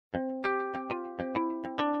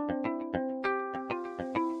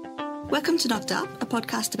Welcome to Knocked Up, a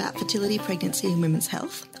podcast about fertility, pregnancy and women's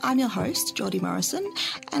health. I'm your host, Geordie Morrison,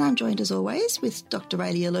 and I'm joined as always with Dr.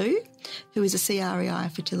 Raelia Lew, who is a CREI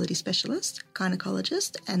fertility specialist,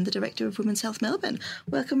 gynaecologist and the Director of Women's Health Melbourne.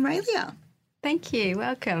 Welcome, Raelia. Thank you.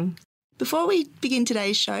 Welcome. Before we begin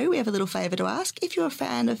today's show, we have a little favour to ask. If you're a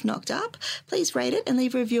fan of Knocked Up, please rate it and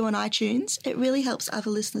leave a review on iTunes. It really helps other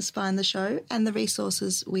listeners find the show and the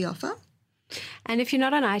resources we offer. And if you're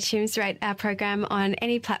not on iTunes, rate our program on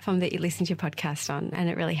any platform that you listen to your podcast on, and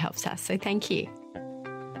it really helps us. So thank you.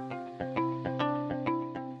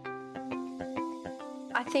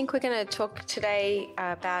 I think we're going to talk today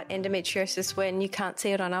about endometriosis when you can't see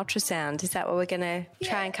it on ultrasound. Is that what we're going to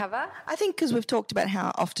try and cover? I think because we've talked about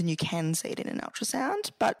how often you can see it in an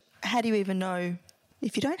ultrasound, but how do you even know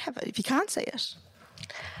if you don't have it, if you can't see it?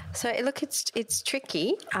 So look, it's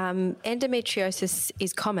tricky. Endometriosis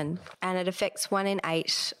is common and it affects 1 in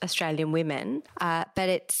 8 Australian women, but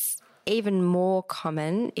it's even more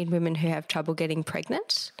common in women who have trouble getting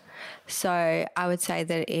pregnant. So I would say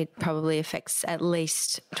that it probably affects at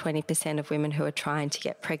least 20% of women who are trying to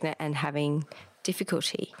get pregnant and having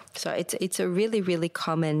difficulty. So it's a really, really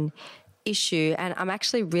common issue, and I'm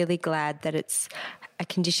actually really glad that it's a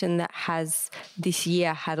condition that has this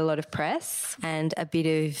year had a lot of press and a bit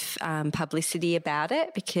of publicity about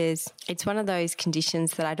it, because it's one of those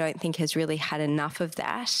conditions that I don't think has really had enough of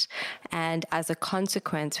that. And as a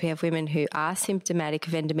consequence, we have women who are symptomatic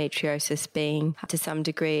of endometriosis being to some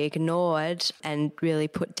degree ignored and really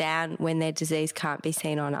put down when their disease can't be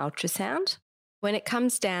seen on ultrasound. When it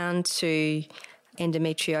comes down to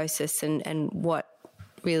endometriosis and what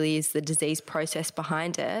really is the disease process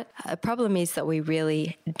behind it, a problem is that we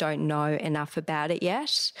really don't know enough about it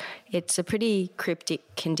yet. It's a pretty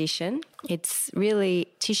cryptic condition. It's really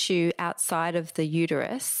tissue outside of the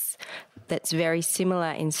uterus that's very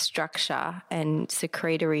similar in structure and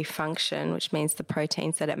secretory function, which means the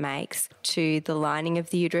proteins that it makes, to the lining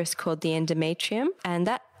of the uterus called the endometrium. And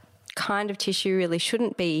that kind of tissue really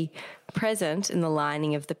shouldn't be present in the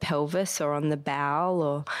lining of the pelvis or on the bowel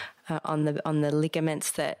or on the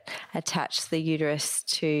ligaments that attach the uterus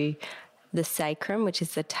to the sacrum, which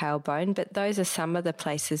is the tailbone, but those are some of the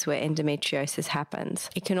places where endometriosis happens.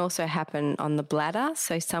 It can also happen on the bladder.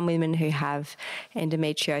 So some women who have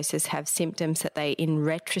endometriosis have symptoms that they, in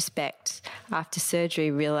retrospect, after surgery,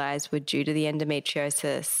 realise were due to the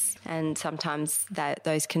endometriosis. And sometimes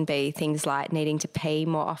those can be things like needing to pee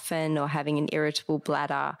more often or having an irritable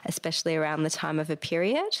bladder, especially around the time of a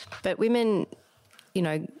period. But women, you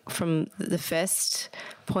know, from the first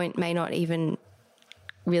point may not even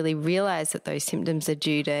really realise that those symptoms are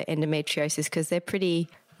due to endometriosis because they're pretty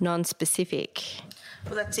non-specific.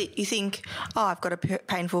 Well, that's it. You think, oh, I've got a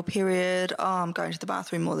painful period, oh, I'm going to the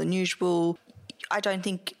bathroom more than usual. I don't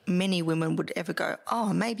think many women would ever go,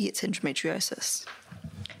 oh, maybe it's endometriosis.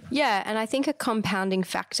 Yeah, and I think a compounding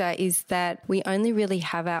factor is that we only really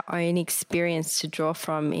have our own experience to draw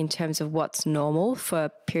from in terms of what's normal for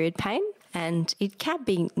period pain. And it can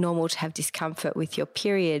be normal to have discomfort with your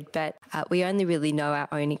period, but we only really know our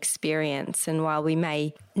own experience. And while we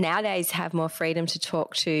may nowadays have more freedom to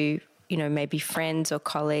talk to, you know, maybe friends or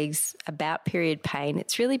colleagues about period pain,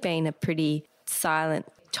 it's really been a pretty silent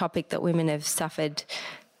topic that women have suffered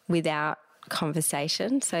without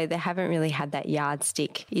conversation. So they haven't really had that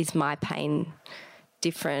yardstick. Is my pain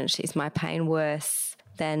different? Is my pain worse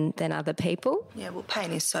than other people? Yeah, well,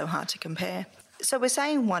 pain is so hard to compare. So we're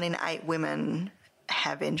saying 1 in 8 women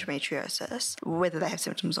have endometriosis, whether they have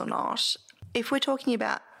symptoms or not. If we're talking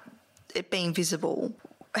about it being visible,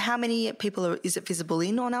 how many people is it visible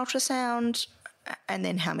in on ultrasound? And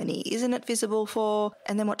then how many isn't it visible for?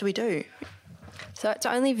 And then what do we do? So it's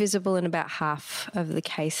only visible in about half of the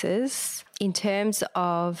cases. In terms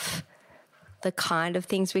of the kind of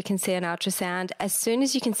things we can see on ultrasound, as soon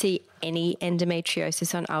as you can see any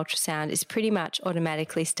endometriosis on ultrasound, it's pretty much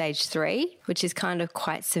automatically stage 3, which is kind of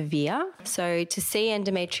quite severe. So to see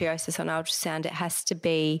endometriosis on ultrasound, it has to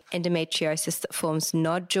be endometriosis that forms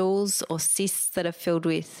nodules or cysts that are filled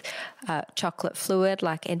with chocolate fluid,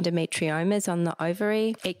 like endometriomas on the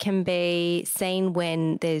ovary. It can be seen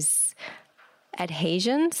when there's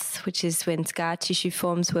adhesions, which is when scar tissue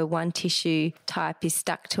forms where one tissue type is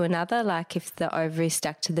stuck to another, like if the ovary is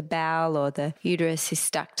stuck to the bowel or the uterus is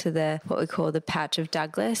stuck to what we call the pouch of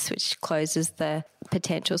Douglas, which closes the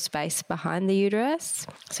potential space behind the uterus.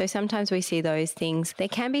 So sometimes we see those things. There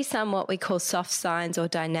can be some what we call soft signs or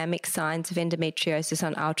dynamic signs of endometriosis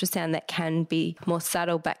on ultrasound that can be more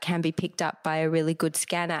subtle but can be picked up by a really good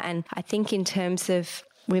scanner. And I think in terms of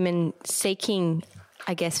women seeking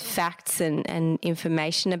I guess, facts and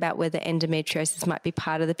information about whether endometriosis might be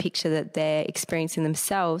part of the picture that they're experiencing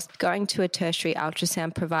themselves, going to a tertiary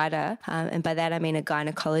ultrasound provider, and by that I mean a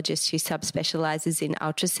gynecologist who subspecialises in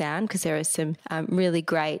ultrasound, because there are some really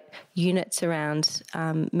great units around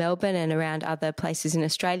Melbourne and around other places in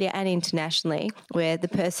Australia and internationally where the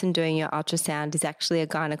person doing your ultrasound is actually a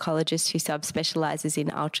gynecologist who subspecialises in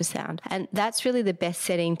ultrasound. And that's really the best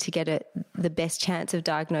setting to get the best chance of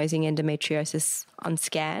diagnosing endometriosis on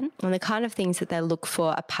scan. And the kind of things that they look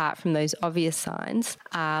for apart from those obvious signs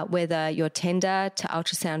are whether you're tender to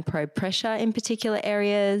ultrasound probe pressure in particular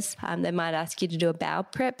areas. They might ask you to do a bowel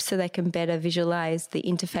prep so they can better visualise the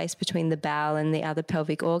interface between the bowel and the other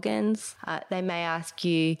pelvic organs. They may ask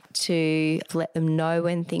you to let them know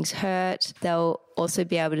when things hurt. They'll also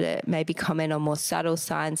be able to maybe comment on more subtle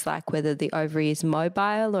signs like whether the ovary is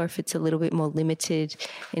mobile or if it's a little bit more limited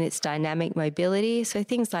in its dynamic mobility. So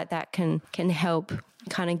things like that can help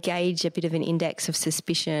kind of gauge a bit of an index of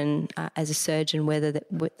suspicion as a surgeon whether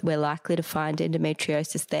we're likely to find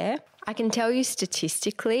endometriosis there. I can tell you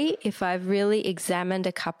statistically, if I've really examined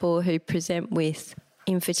a couple who present with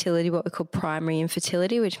infertility, what we call primary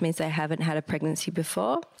infertility, which means they haven't had a pregnancy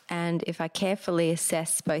before, and if I carefully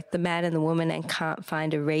assess both the man and the woman and can't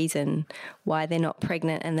find a reason why they're not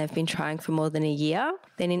pregnant and they've been trying for more than a year,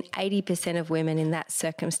 then in 80% of women in that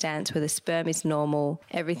circumstance where the sperm is normal,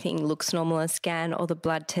 everything looks normal on scan, all the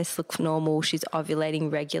blood tests look normal, she's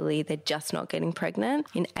ovulating regularly, they're just not getting pregnant.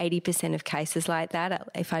 In 80% of cases like that,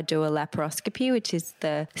 if I do a laparoscopy, which is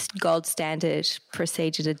the gold standard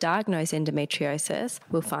procedure to diagnose endometriosis,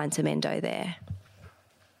 we'll find some endo there.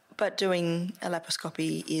 But doing a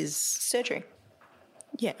laparoscopy is surgery.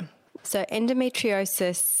 Yeah. So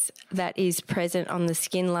endometriosis that is present on the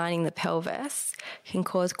skin lining the pelvis can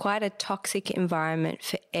cause quite a toxic environment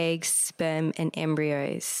for eggs, sperm and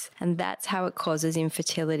embryos. And that's how it causes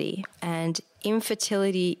infertility. And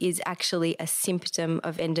infertility is actually a symptom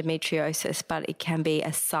of endometriosis, but it can be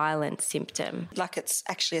a silent symptom. Like it's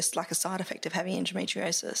actually like a side effect of having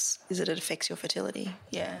endometriosis, is that it affects your fertility.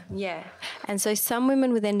 Yeah. Yeah. And so some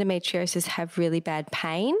women with endometriosis have really bad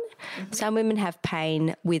pain. Mm-hmm. Some women have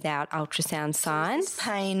pain without ultrasound signs. So is this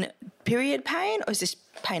pain, period pain, or is this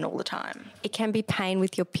pain all the time? It can be pain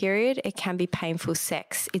with your period. It can be painful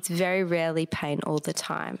sex. It's very rarely pain all the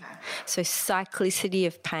time. So cyclicity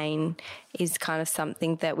of pain is kind of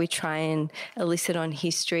something that we try and elicit on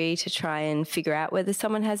history to try and figure out whether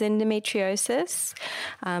someone has endometriosis.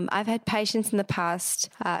 I've had patients in the past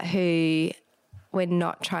who, when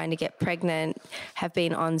not trying to get pregnant, have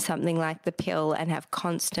been on something like the pill and have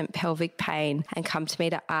constant pelvic pain and come to me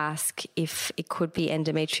to ask if it could be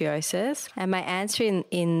endometriosis. And my answer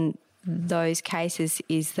in those cases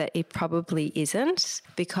is that it probably isn't,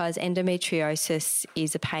 because endometriosis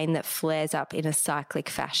is a pain that flares up in a cyclic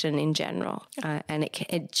fashion in general. And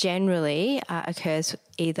it generally occurs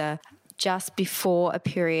either just before a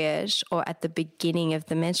period or at the beginning of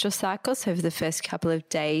the menstrual cycle, so for the first couple of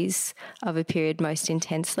days of a period most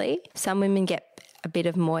intensely. Some women get a bit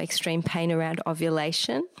of more extreme pain around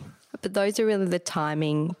ovulation, but those are really the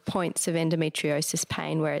timing points of endometriosis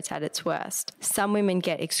pain where it's at its worst. Some women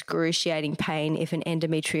get excruciating pain if an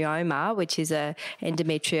endometrioma, which is a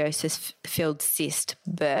endometriosis-filled cyst,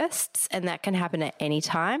 bursts, and that can happen at any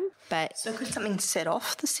time. So could something set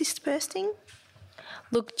off the cyst bursting?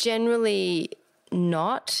 Look, generally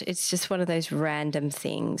not. It's just one of those random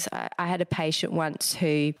things. I had a patient once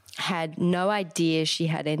who had no idea she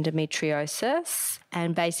had endometriosis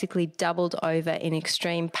and basically doubled over in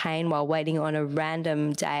extreme pain while waiting on a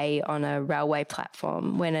random day on a railway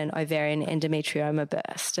platform when an ovarian endometrioma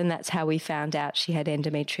burst. And that's how we found out she had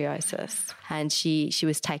endometriosis. And she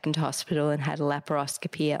was taken to hospital and had a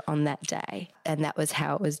laparoscopy on that day. And that was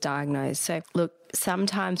how it was diagnosed. So look,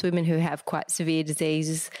 sometimes women who have quite severe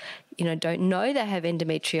diseases, don't know they have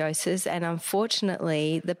endometriosis, and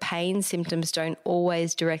unfortunately the pain symptoms don't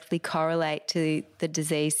always directly correlate to the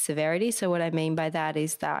disease severity. So what I mean by that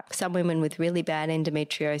is that some women with really bad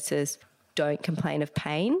endometriosis don't complain of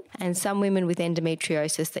pain, and some women with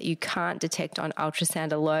endometriosis that you can't detect on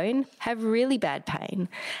ultrasound alone have really bad pain.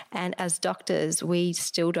 And as doctors, we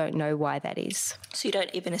still don't know why that is. So you don't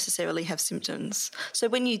even necessarily have symptoms. So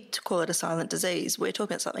when you call it a silent disease, we're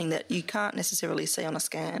talking about something that you can't necessarily see on a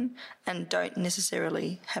scan and don't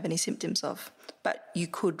necessarily have any symptoms of, but you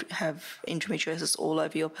could have endometriosis all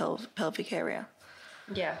over your pelvic area.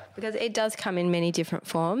 Yeah, because it does come in many different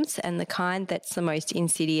forms, and the kind that's the most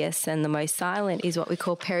insidious and the most silent is what we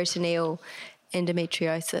call peritoneal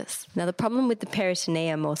endometriosis. Now, the problem with the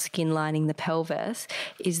peritoneum, or skin lining the pelvis,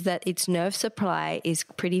 is that its nerve supply is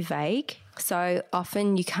pretty vague. So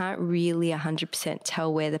often you can't really 100%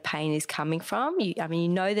 tell where the pain is coming from. You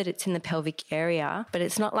know that it's in the pelvic area, but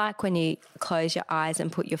it's not like when you close your eyes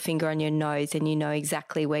and put your finger on your nose and you know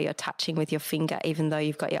exactly where you're touching with your finger, even though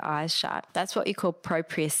you've got your eyes shut. That's what you call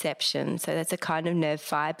proprioception. So that's a kind of nerve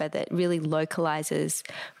fibre that really localises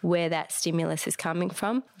where that stimulus is coming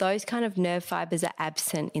from. Those kind of nerve fibres are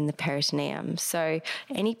absent in the peritoneum. So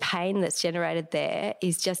any pain that's generated there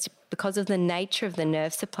is just because of the nature of the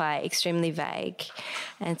nerve supply, extremely vague.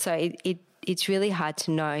 And so it's really hard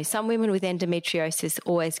to know. Some women with endometriosis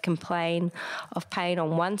always complain of pain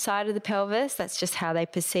on one side of the pelvis. That's just how they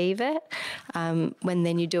perceive it. When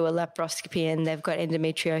then you do a laparoscopy and they've got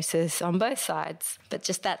endometriosis on both sides. But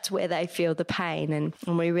just that's where they feel the pain,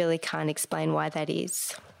 and we really can't explain why that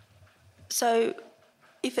is. So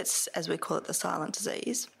if it's, as we call it, the silent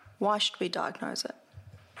disease, why should we diagnose it?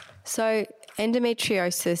 So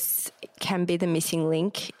endometriosis can be the missing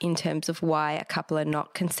link in terms of why a couple are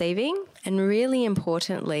not conceiving. And really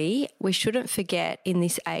importantly, we shouldn't forget in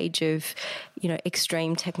this age of,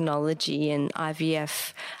 extreme technology and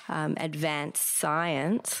IVF advanced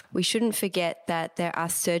science, we shouldn't forget that there are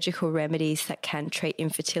surgical remedies that can treat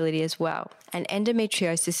infertility as well. And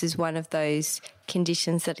endometriosis is one of those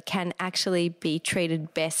conditions that can actually be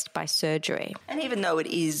treated best by surgery. And even though it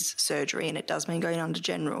is surgery and it does mean going under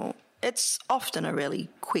general, it's often a really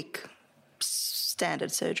quick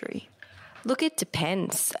standard surgery. Look, it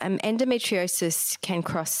depends. Endometriosis can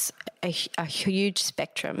cross a huge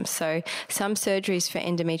spectrum. So some surgeries for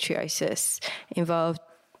endometriosis involve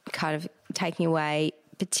kind of taking away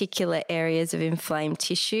particular areas of inflamed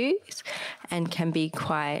tissues and can be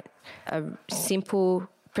quite a simple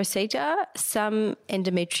procedure. Some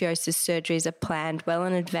endometriosis surgeries are planned well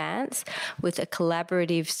in advance with a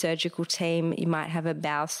collaborative surgical team. You might have a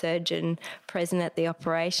bowel surgeon present at the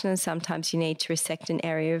operation, and sometimes you need to resect an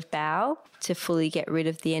area of bowel to fully get rid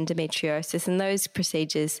of the endometriosis. And those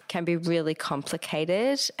procedures can be really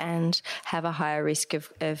complicated and have a higher risk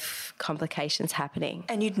of complications happening.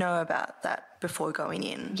 And you'd know about that before going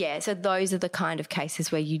in? Yeah, so those are the kind of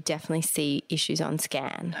cases where you definitely see issues on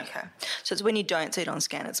scan. Okay. So it's when you don't see it on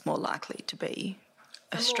scan, it's more likely to be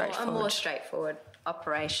a more straightforward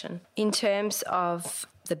operation. In terms of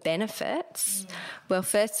the benefits, well,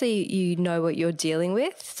 firstly, you know what you're dealing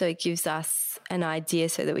with, so it gives us an idea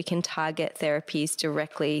so that we can target therapies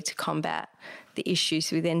directly to combat the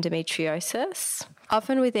issues with endometriosis.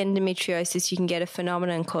 Often with endometriosis, you can get a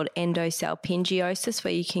phenomenon called endosalpingiosis,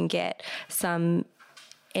 where you can get some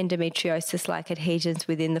endometriosis-like adhesions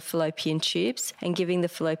within the fallopian tubes, and giving the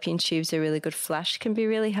fallopian tubes a really good flush can be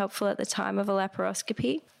really helpful at the time of a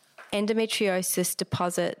laparoscopy. Endometriosis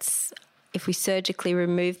deposits, if we surgically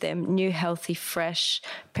remove them, new, healthy, fresh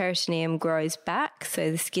peritoneum grows back. So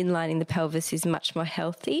the skin lining the pelvis is much more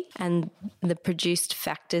healthy, and the produced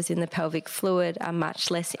factors in the pelvic fluid are much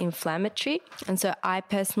less inflammatory. And so I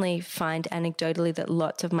personally find anecdotally that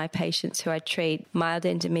lots of my patients who I treat mild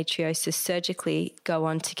endometriosis surgically go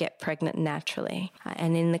on to get pregnant naturally.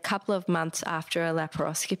 And in the couple of months after a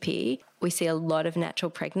laparoscopy, we see a lot of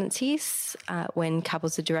natural pregnancies when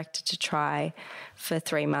couples are directed to try for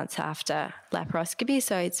 3 months after laparoscopy.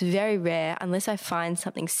 So it's very rare, unless I find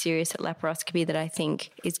something serious at laparoscopy that I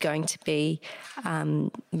think is going to be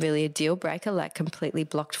really a deal breaker, like completely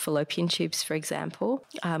blocked fallopian tubes, for example.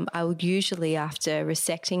 I would usually, after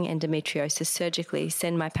resecting endometriosis surgically,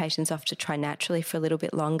 send my patients off to try naturally for a little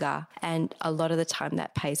bit longer. And a lot of the time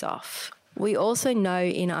that pays off. We also know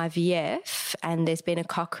in IVF, and there's been a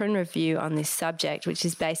Cochrane review on this subject, which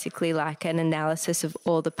is basically like an analysis of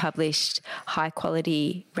all the published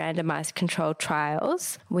high-quality randomised controlled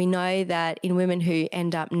trials. We know that in women who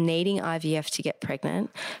end up needing IVF to get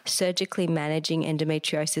pregnant, surgically managing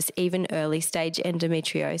endometriosis, even early-stage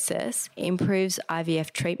endometriosis, improves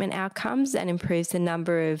IVF treatment outcomes and improves the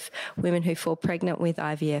number of women who fall pregnant with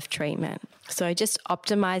IVF treatment. So just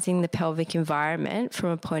optimising the pelvic environment from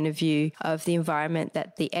a point of view of the environment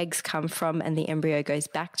that the eggs come from and the embryo goes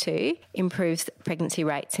back to improves pregnancy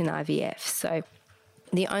rates in IVF. So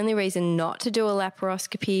the only reason not to do a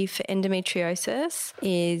laparoscopy for endometriosis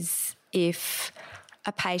is if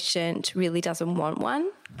a patient really doesn't want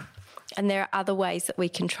one. And there are other ways that we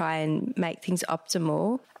can try and make things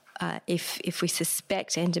optimal. If we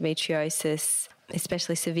suspect endometriosis,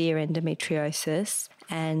 especially severe endometriosis,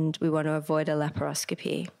 and we want to avoid a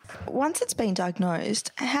laparoscopy. Once it's been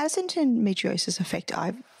diagnosed, how does endometriosis affect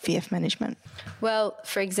IVF management? Well,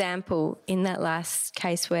 for example, in that last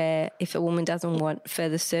case where if a woman doesn't want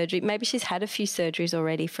further surgery, maybe she's had a few surgeries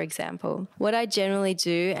already, for example, what I generally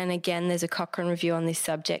do, and again, there's a Cochrane review on this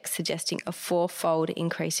subject suggesting a 4-fold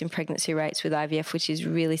increase in pregnancy rates with IVF, which is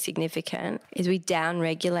really significant, is we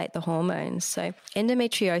down-regulate the hormones. So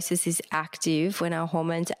endometriosis is active when our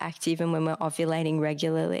hormones are active and when we're ovulating regularly.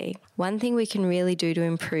 One thing we can really do to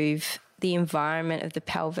improve the environment of the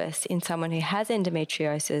pelvis in someone who has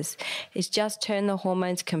endometriosis is just turn the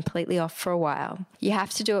hormones completely off for a while. You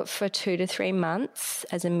have to do it for 2 to 3 months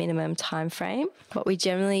as a minimum time frame. What we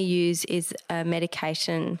generally use is a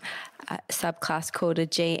medication subclass called a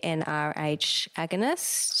GnRH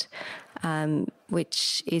agonist,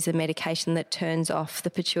 which is a medication that turns off the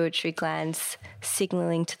pituitary glands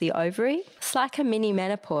signalling to the ovary. It's like a mini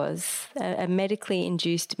menopause, a medically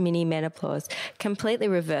induced mini menopause, completely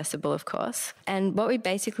reversible, of course. And what we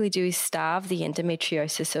basically do is starve the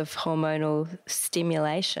endometriosis of hormonal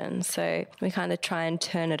stimulation. So we kind of try and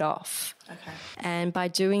turn it off. Okay. And by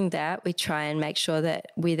doing that, we try and make sure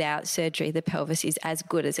that without surgery, the pelvis is as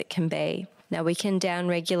good as it can be. Now, we can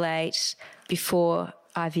downregulate before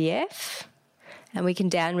IVF, and we can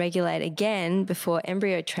downregulate again before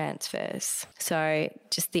embryo transfers. So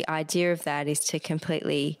just the idea of that is to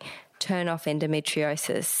completely turn off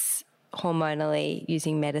endometriosis hormonally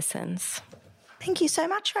using medicines. Thank you so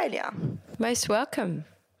much, Aurelia. Most welcome.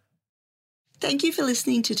 Thank you for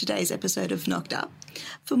listening to today's episode of Knocked Up.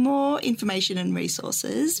 For more information and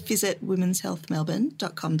resources, visit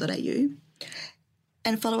womenshealthmelbourne.com.au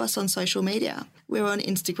and follow us on social media. We're on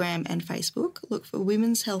Instagram and Facebook. Look for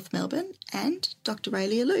Women's Health Melbourne and Dr.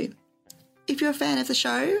 Aurelia Lew. If you're a fan of the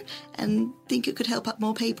show and think it could help out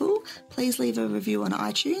more people, please leave a review on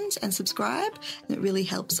iTunes and subscribe. It really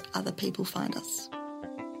helps other people find us.